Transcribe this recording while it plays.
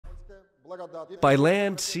By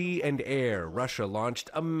land, sea, and air, Russia launched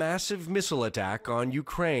a massive missile attack on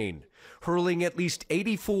Ukraine, hurling at least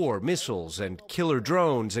 84 missiles and killer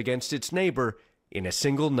drones against its neighbor in a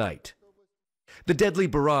single night. The deadly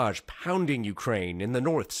barrage pounding Ukraine in the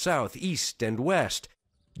north, south, east, and west,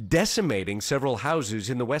 decimating several houses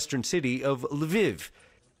in the western city of Lviv,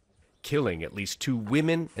 killing at least 2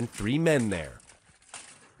 women and 3 men there.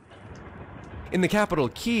 In the capital,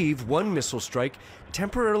 Kyiv, one missile strike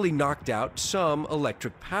temporarily knocked out some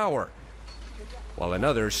electric power, while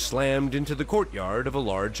another slammed into the courtyard of a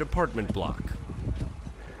large apartment block.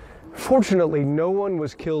 Fortunately, no one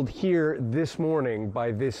was killed here this morning by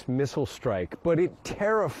this missile strike, but it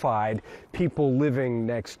terrified people living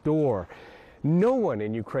next door. No one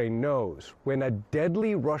in Ukraine knows when a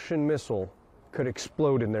deadly Russian missile could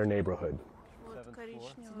explode in their neighborhood.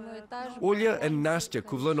 Olya and Nastya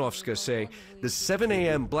Kuvlanovska say the 7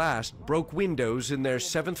 a.m. blast broke windows in their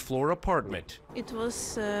 7th floor apartment. It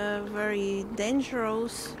was very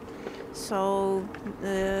dangerous, so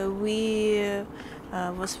we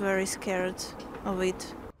was very scared of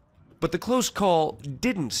it. But the close call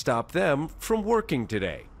didn't stop them from working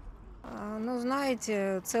today.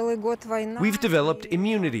 We've developed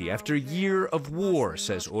immunity after a year of war,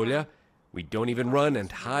 says Olya. We don't even run and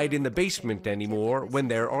hide in the basement anymore when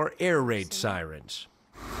there are air raid sirens.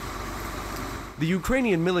 The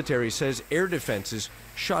Ukrainian military says air defenses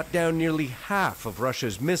shot down nearly half of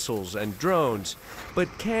Russia's missiles and drones, but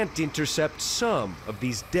can't intercept some of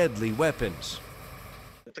these deadly weapons.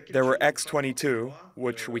 There were X-22,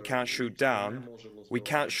 which we can't shoot down. We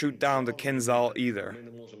can't shoot down the Kinzhal either.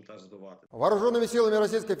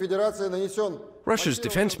 Russia's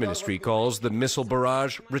defense ministry calls the missile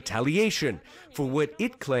barrage retaliation for what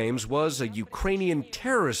it claims was a Ukrainian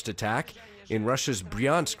terrorist attack in Russia's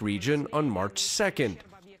Bryansk region on March 2nd.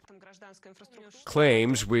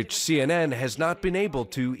 Claims which CNN has not been able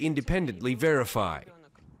to independently verify.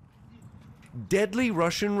 Deadly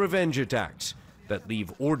Russian revenge attacks that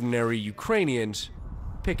leave ordinary Ukrainians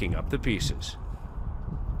picking up the pieces.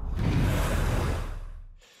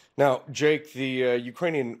 Now, Jake, the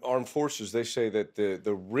Ukrainian armed forces, they say that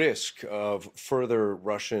the risk of further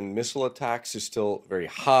Russian missile attacks is still very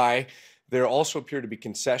high. There also appear to be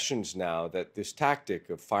concessions now that this tactic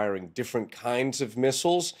of firing different kinds of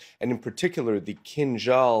missiles, and in particular the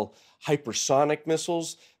Kinzhal hypersonic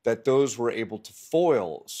missiles, that those were able to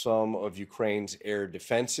foil some of Ukraine's air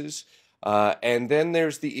defenses. And then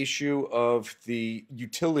there's the issue of the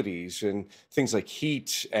utilities and things like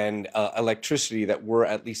heat and electricity that were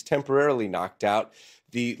at least temporarily knocked out.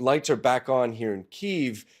 The lights are back on here in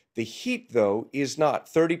Kyiv. The heat, though, is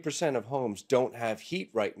not. 30% of homes don't have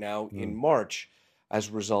heat right now in March as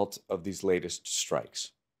a result of these latest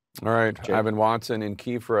strikes. All right, Jay. Ivan Watson in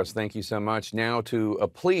Kyiv for us. Thank you so much. Now to a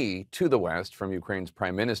plea to the West from Ukraine's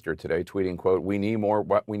prime minister today, tweeting, quote, we need more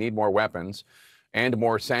weapons and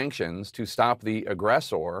more sanctions to stop the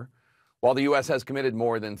aggressor. While the U.S. has committed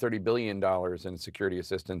more than $30 billion in security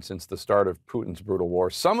assistance since the start of Putin's brutal war,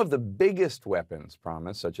 some of the biggest weapons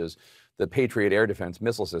promised, such as the Patriot air defense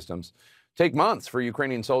missile systems, take months for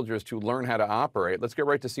Ukrainian soldiers to learn how to operate. Let's get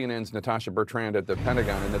right to CNN's Natasha Bertrand at the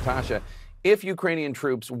Pentagon. And Natasha, if Ukrainian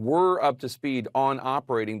troops were up to speed on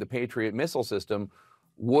operating the Patriot missile system,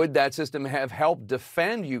 would that system have helped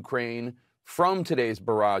defend Ukraine from today's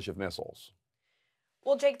barrage of missiles?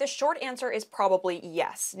 Well, Jake, the short answer is probably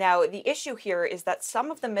yes. Now, the issue here is that some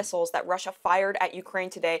of the missiles that Russia fired at Ukraine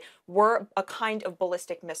today were a kind of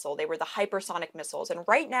ballistic missile. They were the hypersonic missiles. And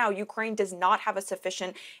right now, Ukraine does not have a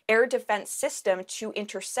sufficient air defense system to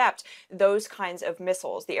intercept those kinds of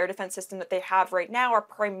missiles. The air defense system that they have right now are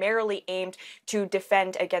primarily aimed to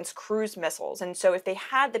defend against cruise missiles. And so if they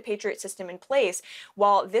had the Patriot system in place,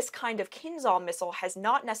 while this kind of Kinzhal missile has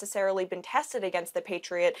not necessarily been tested against the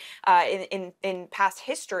Patriot in past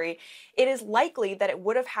history, it is likely that it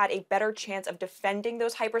would have had a better chance of defending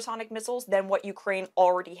those hypersonic missiles than what Ukraine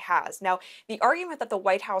already has. Now, the argument that the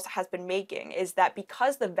White House has been making is that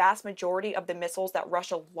because the vast majority of the missiles that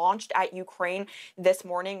Russia launched at Ukraine this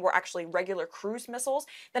morning were actually regular cruise missiles,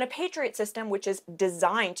 then a Patriot system, which is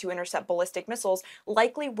designed to intercept ballistic missiles,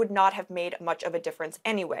 likely would not have made much of a difference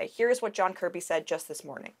anyway. Here's what John Kirby said just this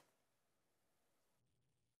morning.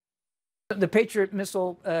 The Patriot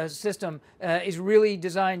missile system is really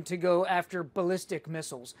designed to go after ballistic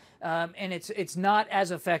missiles, and it's not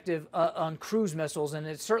as effective on cruise missiles, and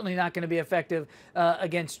it's certainly not going to be effective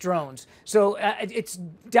against drones. So it's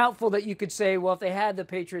doubtful that you could say, well, if they had the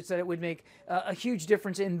Patriots, that it would make a huge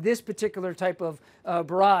difference in this particular type of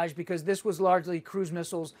barrage, because this was largely cruise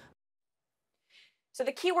missiles. So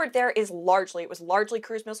the key word there is largely. It was largely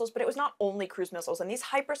cruise missiles, but it was not only cruise missiles. And these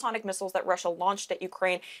hypersonic missiles that Russia launched at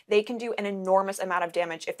Ukraine, they can do an enormous amount of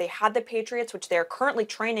damage. If they had the Patriots, which they are currently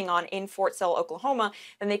training on in Fort Sill, Oklahoma,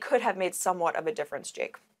 then they could have made somewhat of a difference,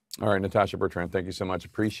 Jake. All right, Natasha Bertrand, thank you so much.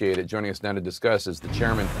 Appreciate it. Joining us now to discuss is the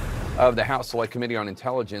chairman of the House Select Committee on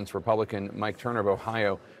Intelligence, Republican Mike Turner of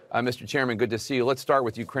Ohio. Mr. Chairman, good to see you. Let's start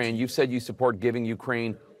with Ukraine. You've said you support giving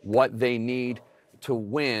Ukraine what they need to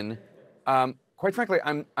win. Quite frankly,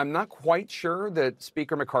 I'm not quite sure that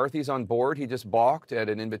Speaker McCarthy's on board. He just balked at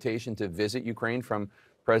an invitation to visit Ukraine from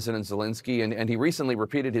President Zelensky, and he recently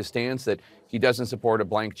repeated his stance that he doesn't support a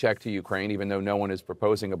blank check to Ukraine, even though no one is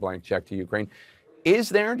proposing a blank check to Ukraine. Is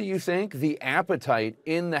there, do you think, the appetite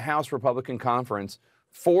in the House Republican Conference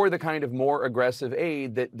for the kind of more aggressive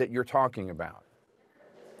aid that you're talking about?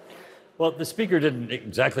 Well, the speaker didn't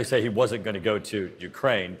exactly say he wasn't going to go to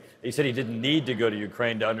Ukraine. He said he didn't need to go to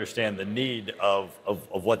Ukraine to understand the need of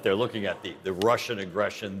what they're looking at, the Russian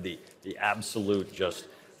aggression, the absolute just,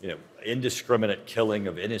 indiscriminate killing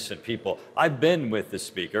of innocent people. I've been with the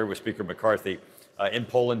speaker, with Speaker McCarthy, in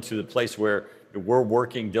Poland, to the place where we're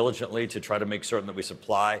working diligently to try to make certain that we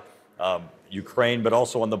supply Ukraine, but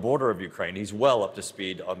also on the border of Ukraine. He's well up to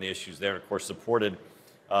speed on the issues there, and of course supported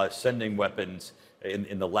sending weapons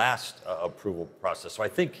in the last approval process. So I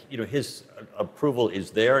think his approval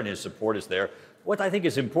is there and his support is there. What I think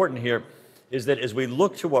is important here is that as we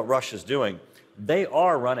look to what Russia's doing, they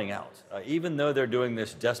are running out. Even though they're doing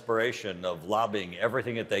this desperation of lobbying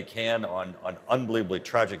everything that they can on unbelievably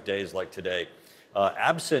tragic days like today,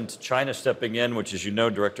 absent China stepping in, which, as you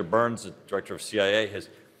know, Director Burns, the director of CIA, has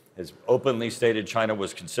openly stated China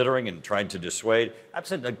was considering and trying to dissuade.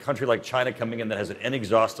 Absent a country like China coming in that has an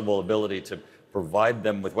inexhaustible ability to provide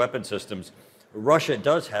them with weapon systems, Russia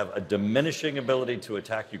does have a diminishing ability to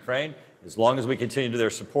attack Ukraine. As long as we continue to their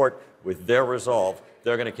support with their resolve,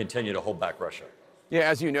 they're going to continue to hold back Russia. Yeah,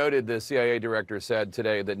 as you noted, the CIA director said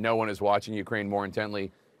today that no one is watching Ukraine more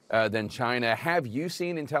intently than China. Have you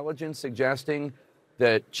seen intelligence suggesting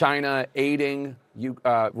that China aiding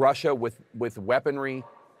Russia with weaponry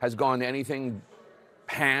has gone anything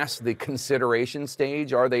past the consideration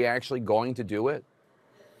stage? Are they actually going to do it?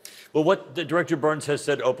 Well, what the Director Burns has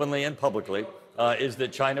said openly and publicly is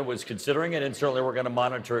that China was considering it, and certainly we're going to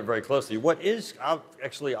monitor it very closely. What is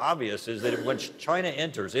actually obvious is that when China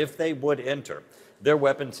enters, if they would enter, their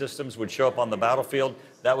weapon systems would show up on the battlefield.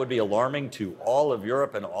 That would be alarming to all of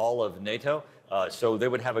Europe and all of NATO. So they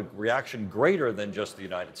would have a reaction greater than just the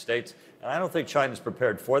United States. And I don't think China's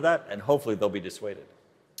prepared for that, and hopefully they'll be dissuaded.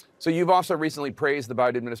 So you've also recently praised the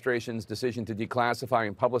Biden administration's decision to declassify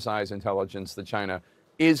and publicize intelligence that China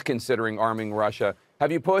is considering arming Russia.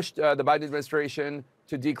 Have you pushed the Biden administration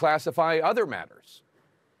to declassify other matters?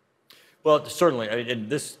 Well, certainly. And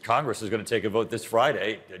this Congress is going to take a vote this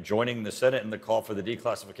Friday, joining the Senate in the call for the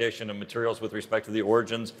declassification of materials with respect to the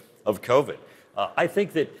origins of COVID. I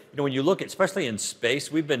think that when you look at, especially in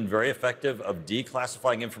space, we've been very effective of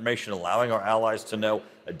declassifying information, allowing our allies to know,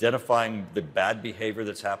 identifying the bad behavior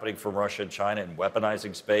that's happening from Russia and China and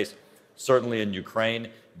weaponizing space. Certainly in Ukraine,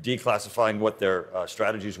 declassifying what their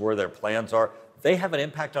strategies were, their plans are. They have an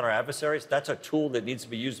impact on our adversaries. That's a tool that needs to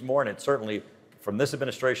be used more, and it certainly, from this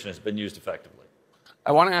administration, has been used effectively.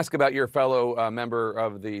 I want to ask about your fellow member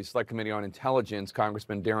of the Select Committee on Intelligence,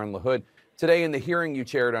 Congressman Darren LaHood. Today, in the hearing you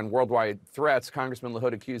chaired on worldwide threats, Congressman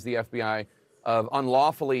LaHood accused the FBI of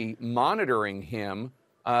unlawfully monitoring him.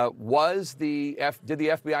 Did the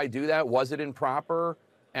FBI do that? Was it improper?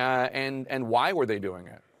 And why were they doing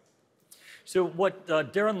it? So what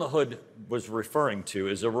Darren LaHood was referring to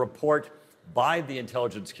is a report by the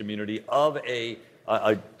intelligence community of a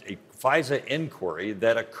FISA inquiry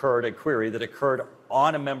that occurred, a query that occurred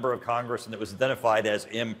on a member of Congress and that was identified as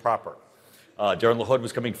improper. Darren LaHood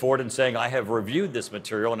was coming forward and saying, I have reviewed this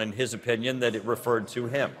material, and in his opinion, that it referred to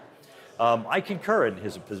him. I concur in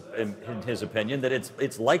his opinion that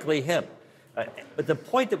it's likely him. But the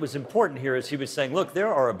point that was important here is he was saying, look,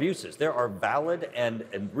 there are abuses. There are valid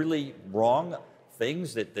and really wrong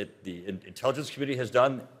things that the intelligence community has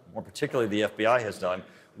done, more particularly the FBI has done,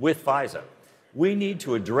 with FISA. We need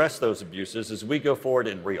to address those abuses as we go forward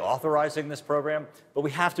in reauthorizing this program, but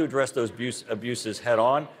we have to address those abuses head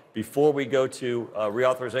on before we go to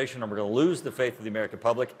reauthorization, or we're going to lose the faith of the American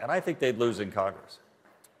public, and I think they'd lose in Congress.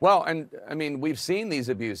 Well, and I mean, we've seen these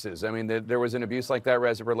abuses. I mean, there was an abuse like that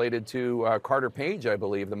as related to Carter Page, I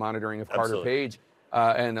believe, the monitoring of Carter Page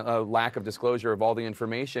and a lack of disclosure of all the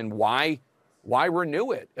information. Why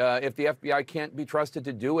renew it if the FBI can't be trusted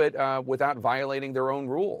to do it without violating their own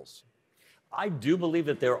rules? I do believe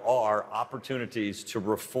that there are opportunities to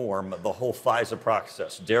reform the whole FISA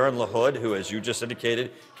process. Darren LaHood, who, as you just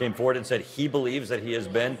indicated, came forward and said he believes that he has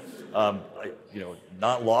been,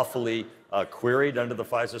 not lawfully queried under the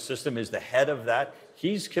FISA system, is the head of that.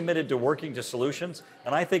 He's committed to working to solutions,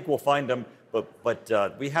 and I think we'll find them.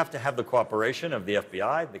 But we have to have the cooperation of the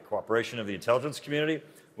FBI, the cooperation of the intelligence community.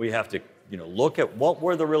 We have to, look at what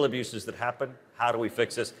were the real abuses that happened. How do we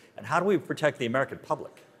fix this, and how do we protect the American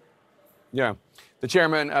public? Yeah. The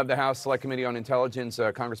chairman of the House Select Committee on Intelligence,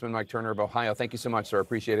 Congressman Mike Turner of Ohio. Thank you so much, sir.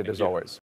 Appreciate it as always.